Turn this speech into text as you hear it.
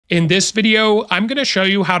In this video, I'm going to show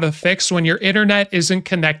you how to fix when your internet isn't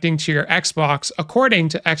connecting to your Xbox according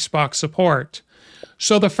to Xbox support.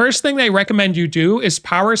 So the first thing they recommend you do is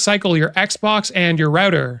power cycle your Xbox and your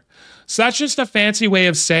router. So that's just a fancy way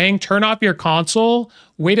of saying turn off your console,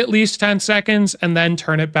 wait at least 10 seconds, and then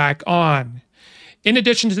turn it back on. In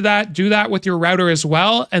addition to that, do that with your router as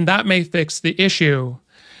well, and that may fix the issue.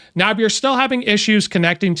 Now, if you're still having issues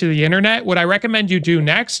connecting to the internet, what I recommend you do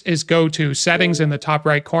next is go to Settings in the top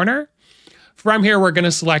right corner. From here, we're going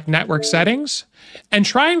to select Network Settings and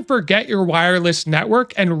try and forget your wireless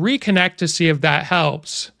network and reconnect to see if that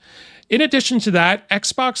helps. In addition to that,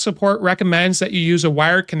 Xbox support recommends that you use a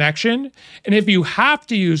wired connection, and if you have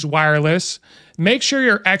to use wireless, make sure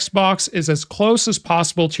your Xbox is as close as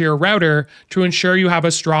possible to your router to ensure you have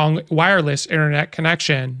a strong wireless internet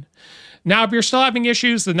connection. Now, if you're still having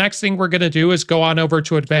issues, the next thing we're going to do is go on over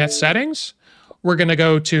to Advanced Settings. We're going to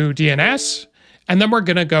go to DNS, and then we're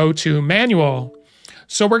going to go to Manual.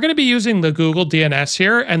 So we're going to be using the Google DNS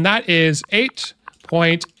here, and that is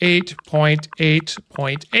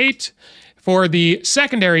 8.8.8.8. For the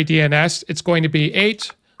secondary DNS, it's going to be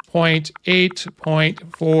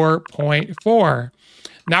 8.8.4.4.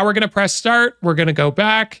 Now we're going to press Start. We're going to go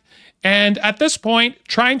back. And at this point,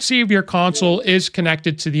 try and see if your console is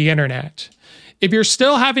connected to the internet. If you're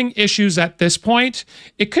still having issues at this point,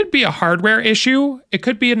 it could be a hardware issue. It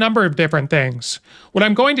could be a number of different things. What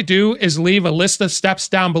I'm going to do is leave a list of steps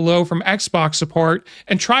down below from Xbox support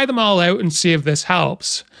and try them all out and see if this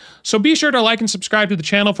helps. So be sure to like and subscribe to the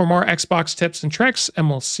channel for more Xbox tips and tricks, and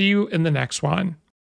we'll see you in the next one.